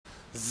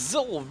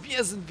So,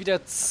 wir sind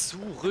wieder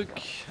zurück.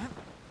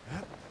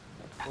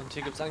 Und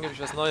hier gibt es angeblich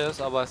was Neues,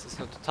 aber es ist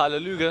eine totale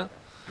Lüge.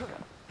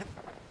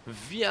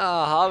 Wir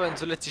haben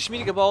zuletzt die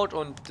Schmiede gebaut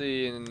und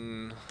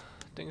den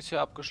Dings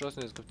hier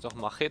abgeschlossen. Jetzt gibt es noch ein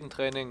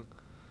Machetentraining.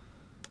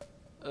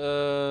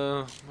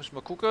 Muss ich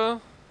mal gucken.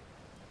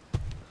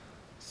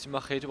 Ist die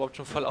Machete überhaupt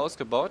schon voll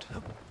ausgebaut?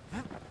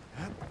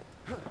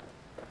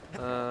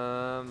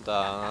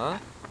 Da.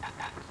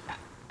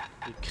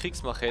 Die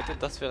Kriegsmachete,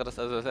 das wäre das,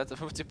 also das letzte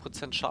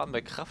 50% Schaden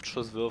bei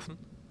Kraftschusswürfen.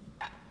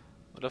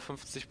 Oder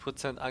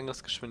 50%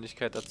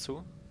 Angriffsgeschwindigkeit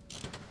dazu.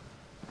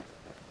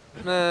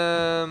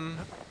 Na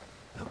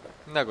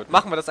gut,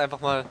 machen wir das einfach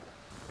mal.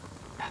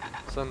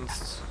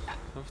 Sonst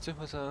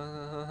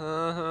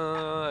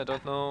 50%. I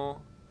don't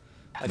know.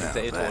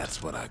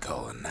 That's what I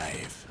call a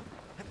knife.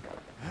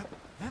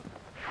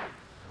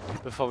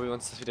 Bevor wir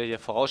uns das wieder hier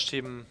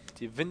vorausschieben,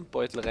 die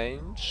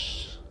Windbeutel-Range.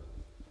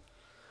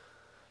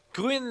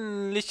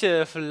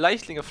 Grünliche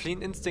Laichlinge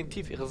fliehen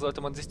instinktiv, ihre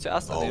sollte man sich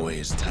zuerst annehmen.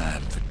 Always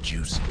time for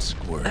juice and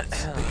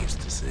squirts, they used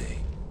to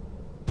say.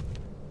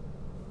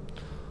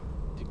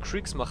 Die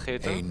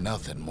Kriegsmachete. Ain't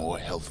nothing more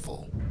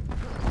healthful.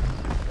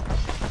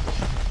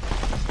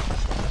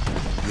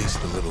 At least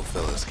the little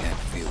fellas can't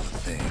feel a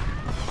thing.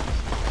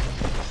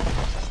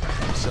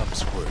 Some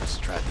squirts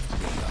try to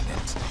flee on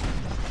instinct.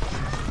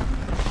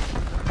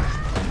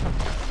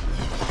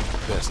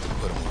 Best to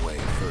put them away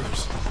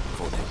first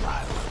before they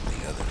rile up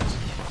the others.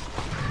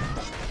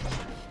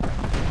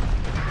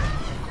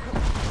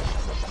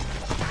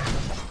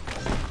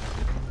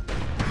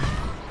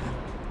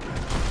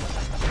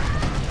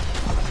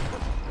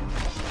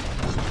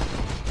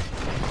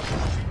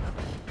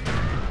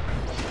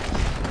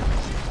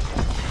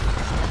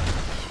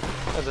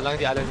 Ja, solange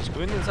die alle nicht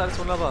grün sind, ist alles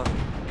wunderbar.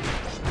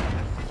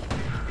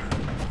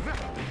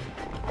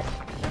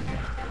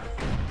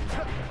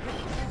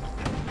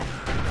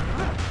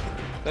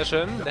 Sehr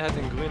schön, der hat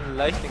den grünen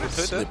Laichling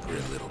getötet.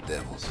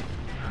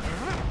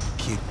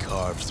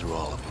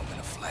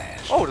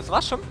 Oh, das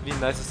war's schon? Wie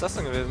nice ist das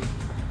denn gewesen?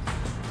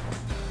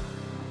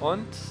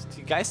 Und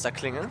die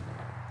Geisterklinge.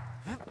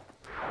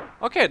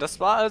 Okay, das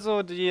war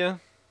also der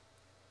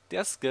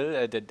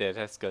Skill,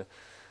 der Skill.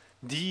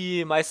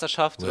 Die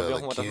Meisterschaft, oder wie auch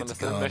immer man das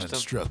nennen möchte.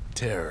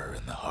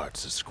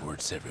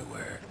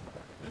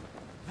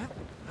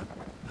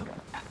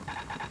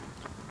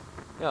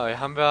 Ja, hier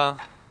haben wir...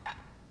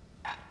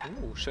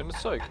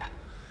 schönes Zeug.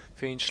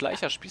 Für den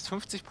Schleicherspieß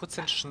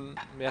 50%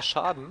 mehr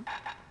Schaden.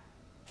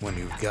 Nehmen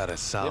wir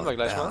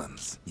gleich mal.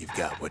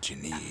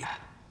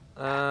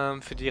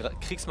 Für die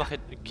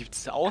Kriegsmachete gibt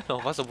es auch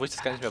noch was, obwohl ich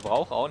das gar nicht mehr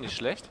brauche. Auch nicht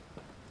schlecht.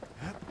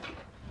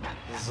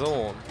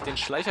 So, den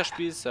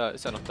Schleicherspieß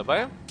ist ja noch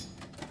dabei.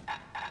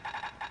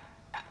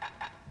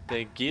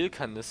 Der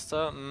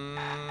Gelkanister.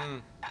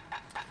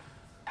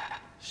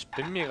 Ich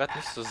bin mir gerade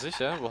nicht so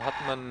sicher. Wo hat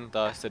man...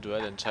 Da ist der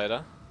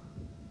Duellentscheider.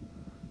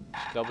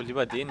 Ich glaube,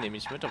 lieber den nehme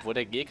ich mit, obwohl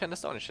der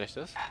Gelkanister auch nicht schlecht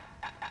ist.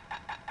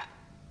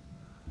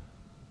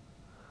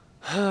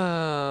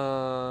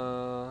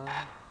 Na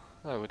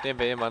gut, nehmen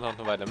wir hier mal noch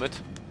eine Weile mit.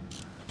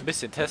 Ein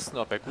bisschen testen,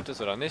 ob er gut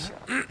ist oder nicht.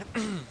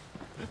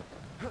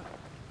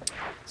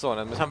 So,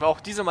 damit haben wir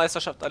auch diese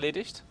Meisterschaft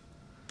erledigt.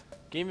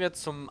 Gehen wir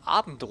zum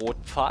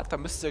Abendrotpfad. Da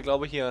müsst ihr,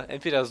 glaube ich, hier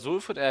entweder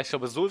Sulf oder... ich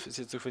glaube, Sulf ist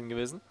hier zu finden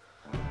gewesen.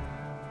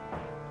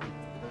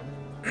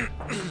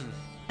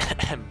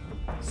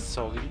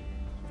 Sorry.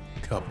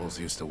 Couples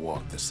used to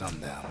walk the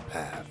sundown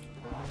path.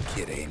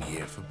 Kid ain't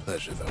here for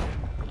pleasure though.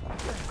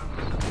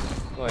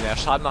 So, der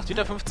Schaden macht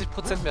wieder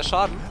 50% mehr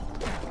Schaden.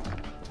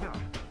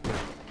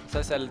 Das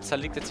heißt, er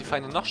zerlegt jetzt die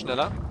Feinde noch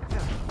schneller.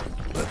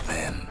 But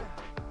then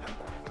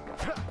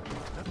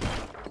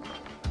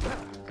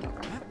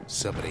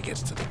somebody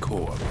gets to the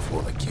core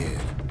before the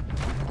kid.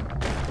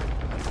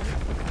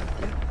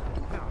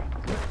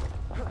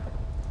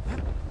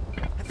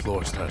 The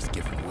floor starts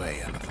giving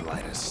way under the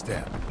lightest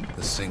step.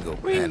 The single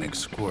panic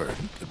squirt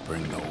could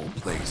bring the whole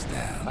place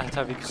down.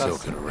 Alter, wie krass. So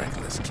could a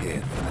reckless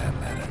kid, for that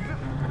matter.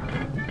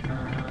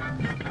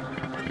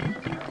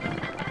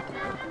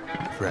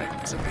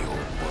 Fragments of the old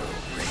world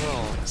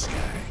raining in the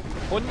sky.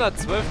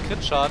 112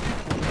 Crit-Schaden.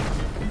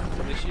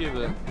 Nicht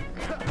übel.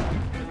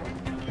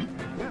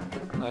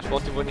 Na, ich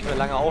brauche die wohl nicht mehr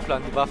lange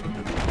aufladen, die Waffen.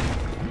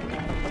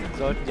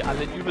 Sollten die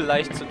alle übel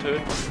leicht zu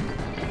töten.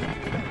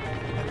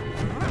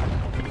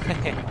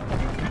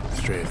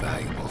 Stray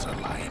valuables are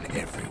lying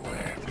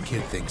everywhere. The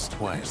kid thinks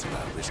twice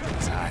about risking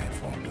his hide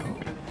for him, though.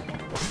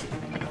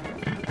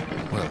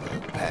 Well,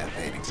 the path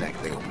ain't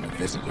exactly open to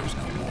visitors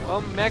no more.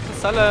 Komm, mehr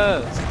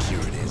Kristalle!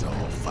 Security is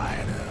all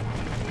fired up.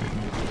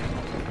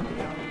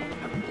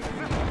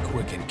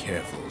 Quick and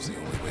careful is the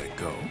only way to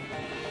go.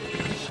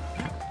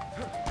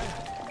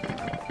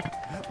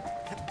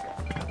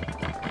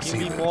 Give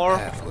me more. The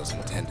path was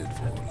intended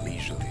for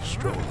leisurely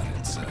strolling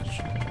and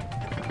such.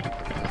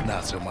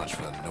 Not so much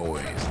for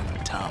noise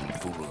and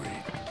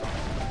tomfoolery.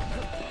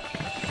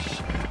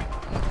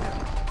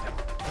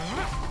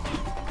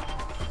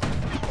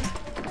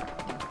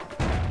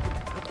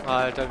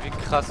 Alter, wie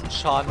krassen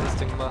Schaden das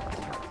Ding macht.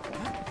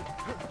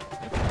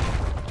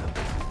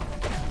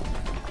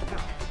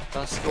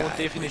 Das lohnt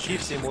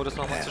definitiv, den Modus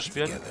nochmal zu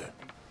spielen.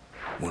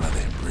 One of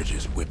them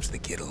bridges whips the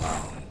kid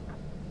along.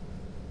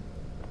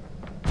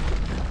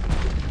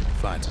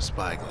 Finds a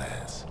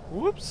spyglass.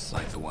 Ups.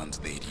 Like the ones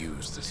they'd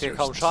use to Hier search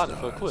kaum the Schaden,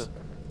 voll stars.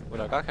 cool.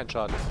 Oder gar kein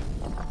Schaden.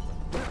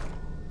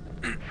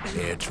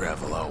 Air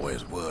travel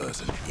always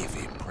was an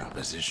iffy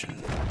proposition.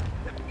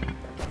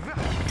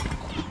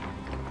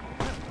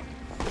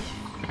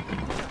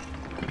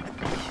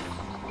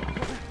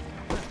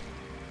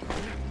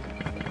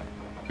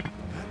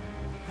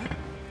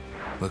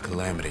 But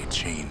Calamity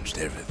changed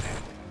everything,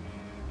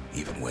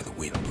 even where the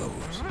wind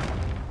blows.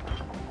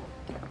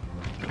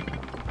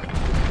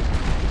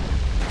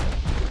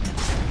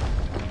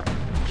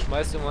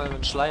 Schmeißt immer in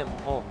den Schleim.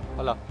 Oh,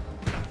 holla.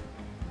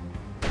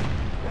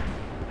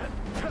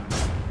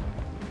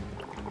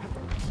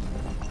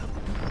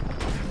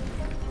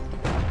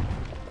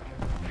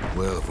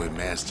 Well, if we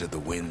mastered the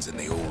winds in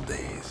the old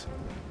days,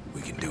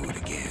 we can do it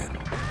again.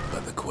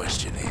 But the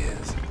question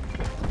is,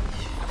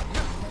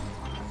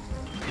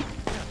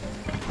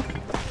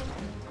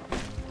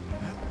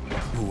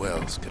 who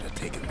else could have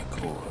taken the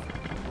core?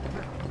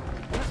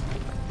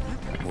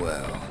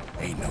 Well,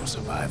 ain't no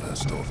survivor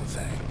stole the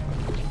thing.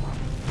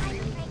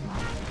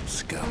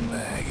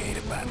 Scumbag ate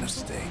it by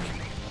mistake.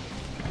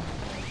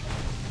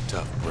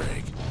 Tough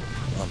break.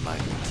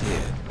 Unlike the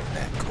kid,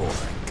 that core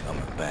ain't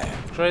coming back.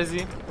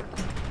 Crazy.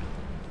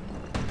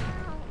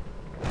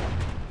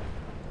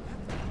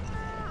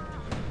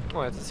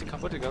 Oh, jetzt ist sie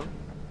kaputt gegangen.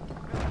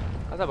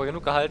 Hat aber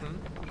genug gehalten.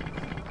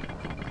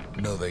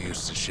 No, they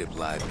used to ship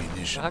live Eine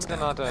munitions down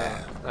the Handgranate.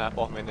 path. Ja,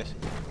 brauchen wir nicht.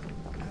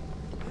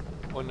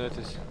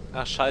 Unnötig.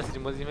 Ach, scheiße, die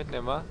muss ich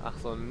mitnehmen, wa? Ach,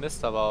 so ein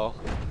Mist aber auch.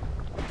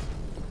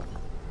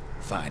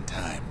 Find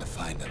time to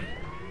find them.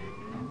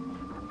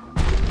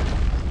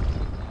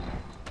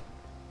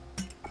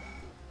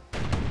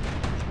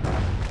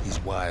 These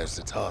wires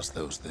to toss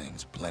those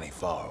things plenty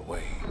far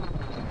away.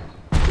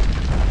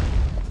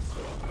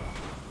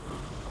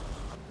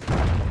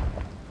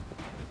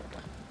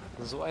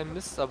 So ein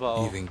Mist aber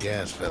auch. Even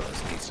gas fellas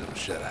need some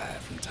shut-eye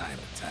from time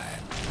to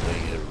time. They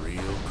get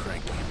real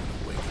cranky when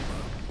you wake them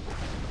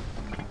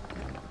up.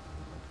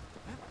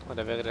 Und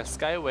da wäre der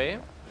Skyway.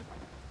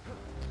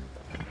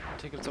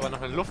 Und hier gibt es aber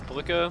noch eine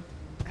Luftbrücke.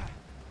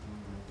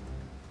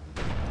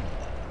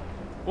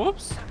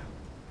 Ups.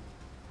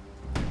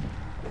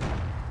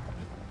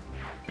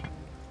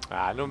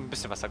 Ah, nur ein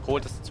bisschen was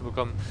Akrotes zu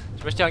bekommen.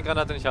 Ich möchte die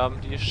Handgranate nicht haben,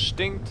 die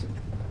stinkt.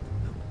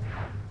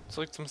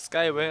 Zurück zum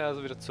Skyway,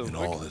 also wieder zurück. In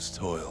all this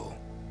toil,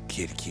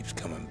 kid keeps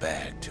coming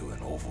back to an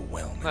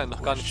overwhelming Nein,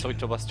 noch gar nicht zurück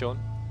zur Bastion.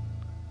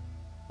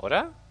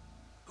 Oder?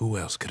 Who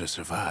else could have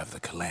survived the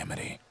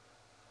calamity?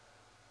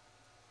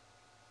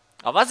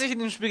 Aber was ich in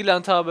dem Spiel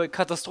gelernt habe,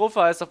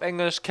 Katastrophe heißt auf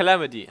Englisch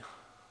Calamity.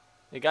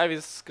 Egal wie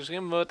es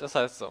geschrieben wird, das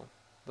heißt so.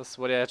 Das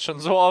wurde ja jetzt schon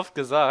so oft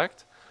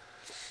gesagt.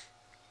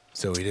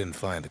 So he didn't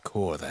find the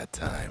core that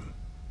time,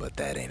 but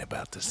that ain't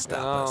about to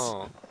stop us.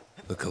 Genau.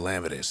 The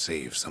calamity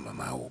saved some of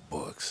my old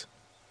books.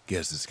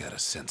 Guess it's got a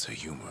sense of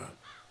humor.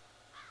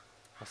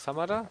 Was haben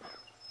wir da?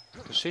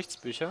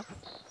 Geschichtsbücher.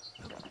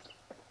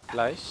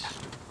 Gleich.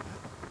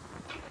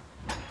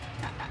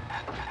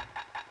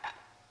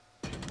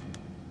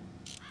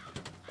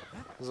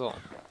 So.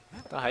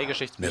 Da, hi,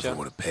 Geschichtsbücher. Never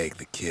would have pegged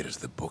the kid as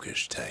the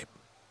bookish type.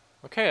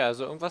 Okay,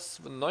 also irgendwas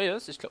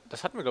Neues. Ich glaube,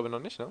 das hatten wir glaube ich noch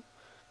nicht, ne?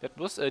 Wir hatten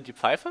bloß die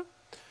Pfeife,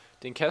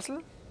 den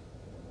Kessel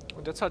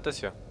und jetzt halt das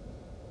hier.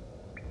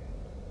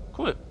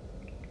 Cool.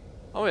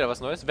 Auch wieder was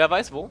Neues. Wer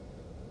weiß wo.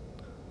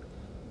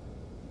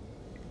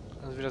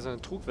 Also wieder so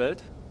eine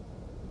Trugwelt.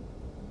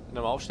 Wenn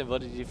er mal aufstehen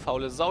würde, die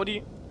faule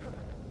Saudi.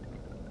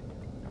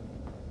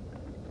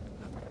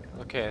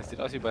 Okay, es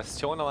sieht aus wie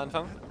Bastion am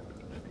Anfang.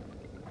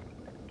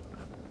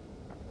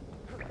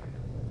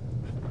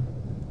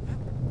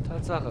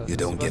 Tatsache. You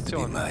don't get to be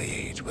Bastion. my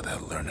age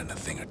without learning a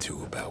thing or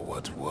two about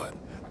what's what.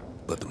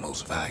 But the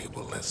most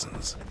valuable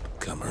lessons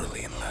come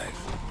early in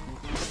life.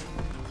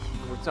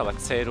 Du bist aber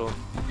zäh, du.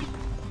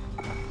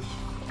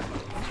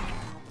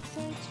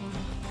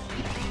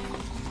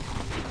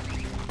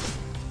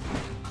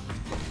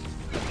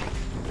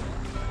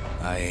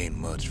 I ain't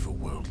much for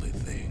worldly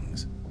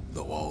things,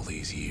 though all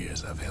these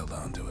years I've held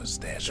on to a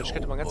stash of Deutsch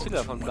könnte man old ganz viele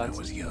books davon from when I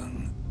pflanzen. was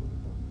young.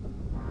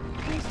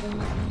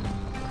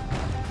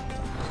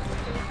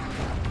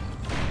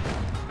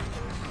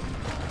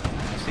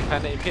 Ich krieg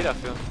keine EP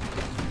dafür.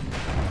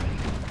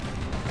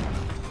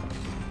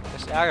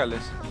 Echt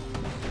ärgerlich.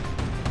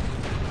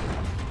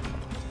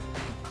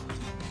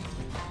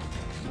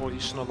 Oh, die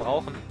ist schon am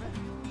Rauchen.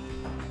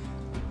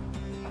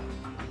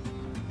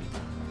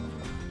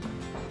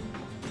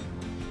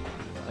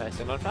 Da ist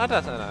ja noch ein Vater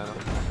in einer.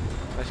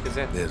 Hab ich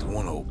gesehen. There's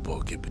one old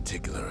book in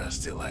particular I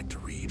still like to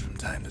read from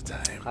time to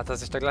time. Hat er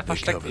sich da gleich It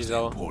versteckt, wie covers the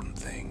Sau. important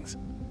things,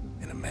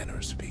 in a manner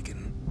of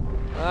speaking.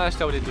 Ah, ich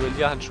glaube, den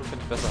Duellierhandschuh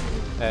finde ich besser.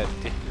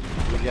 Den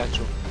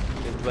Duellierhandschuh.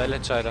 Den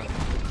Duellentscheider.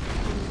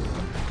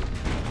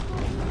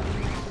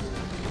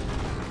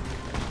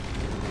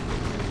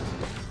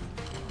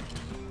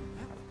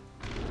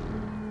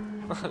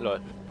 Lol.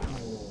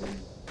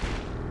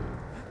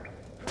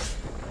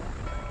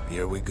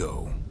 Here we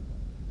go.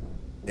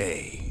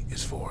 A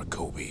is for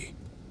Kobe,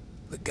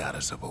 the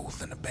goddess of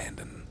oath and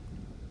abandon.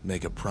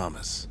 Make a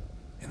promise,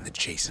 and the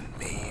chastened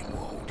maid will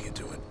hold you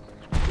to it.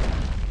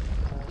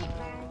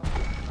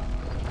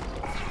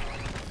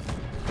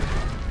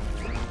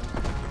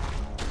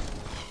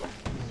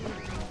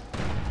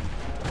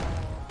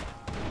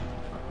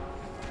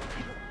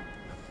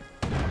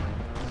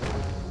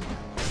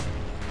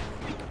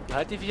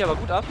 Halt die Viecher aber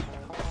gut ab.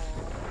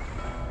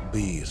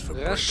 B is for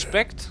Breaker.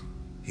 Respekt.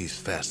 He's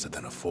faster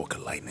than a fork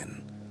of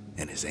lightning,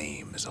 and his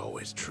aim is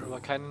always true. Aber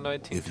keine neue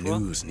If Tinktur.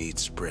 news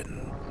needs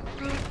spreading,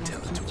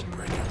 tell it to a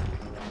breaker.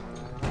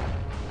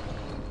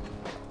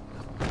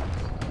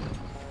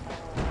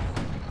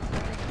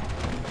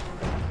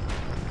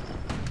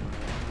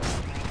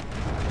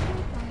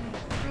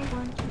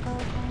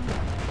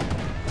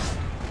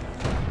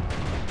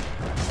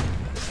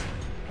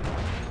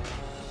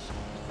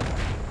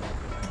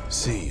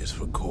 C is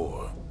for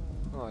core.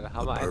 Oh, da A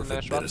haben wir eine perfect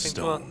bit of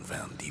Schwarztinktur. stone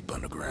found deep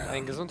underground.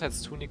 Ein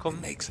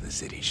Gesundheitstunikum. Makes the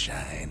city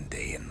shine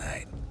day and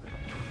night.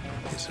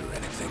 Is there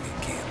anything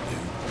it can't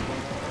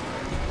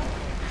do?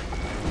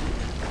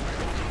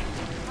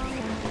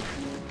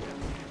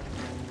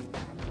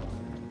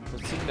 Wo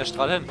zieht denn der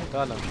Strahl hin?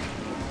 Da lang.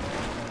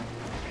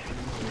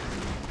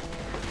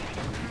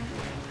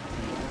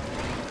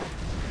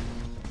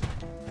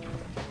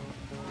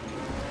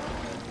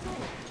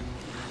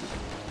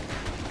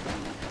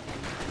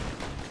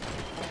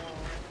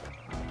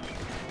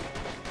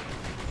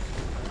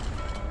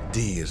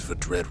 D is for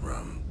dread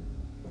rum,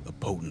 a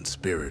potent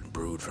spirit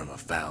brewed from a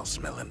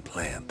foul-smelling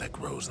plant that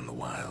grows in the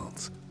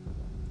wilds.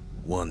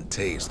 One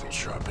taste will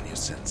sharpen your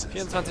senses.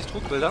 24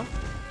 Trugbilder.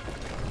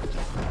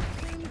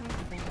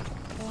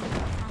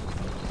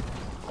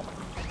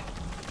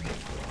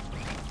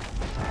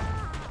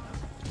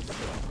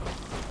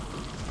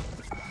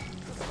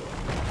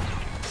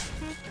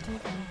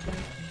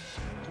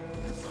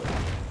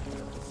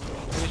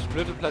 Ziemlich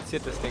blöde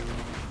platziertes Ding.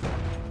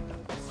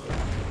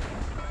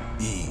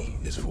 E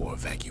is for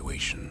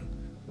evacuation.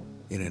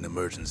 In an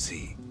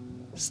emergency,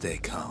 stay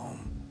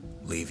calm,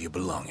 leave your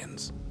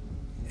belongings,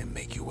 and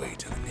make your way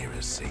to the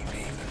nearest safe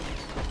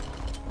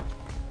haven.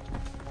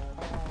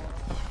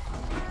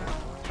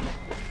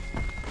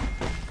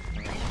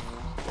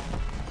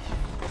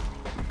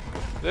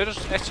 Blöd,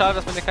 ist echt schade,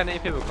 dass man hier keine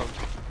EP bekommt.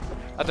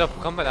 Ah, doch,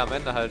 bekommt man ja am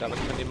Ende halt, aber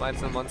nicht von jedem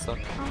einzelnen Monster.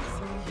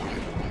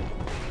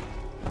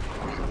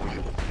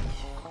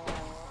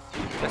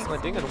 Lass mal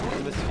Dinge in Ruhe,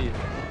 du bist viel.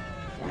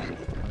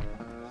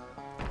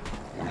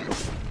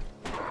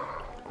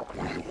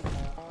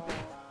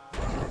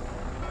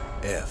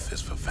 F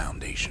is for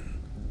foundation.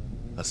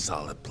 A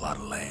solid plot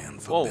of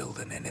land for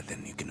building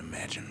anything you can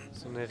imagine.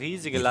 So eine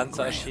riesige Even Lanze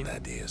grand erschienen.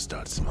 ideas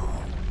start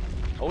small.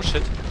 Oh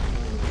shit.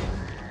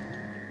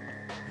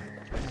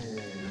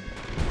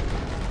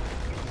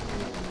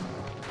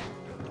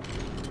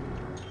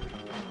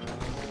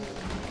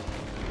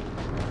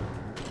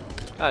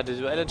 Ah, der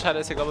Duellentscheider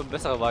ist ja, glaube ich, eine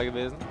bessere Wahl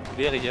gewesen.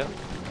 Wäre hier.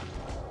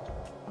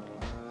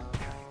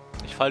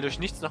 Ich falle durch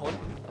nichts nach unten.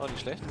 Auch nicht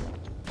schlecht.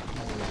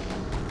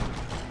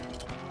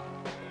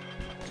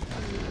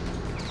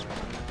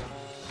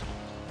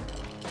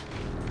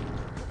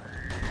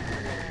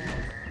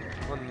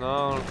 Oh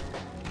no.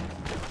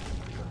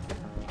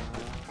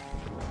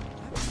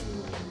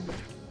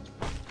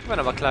 Ich bin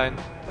aber klein.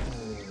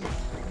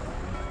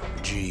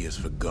 G is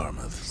for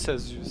Garmuth, Ist ja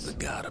süß. the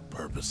god of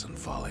purpose and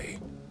folly.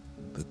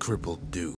 The crippled Duke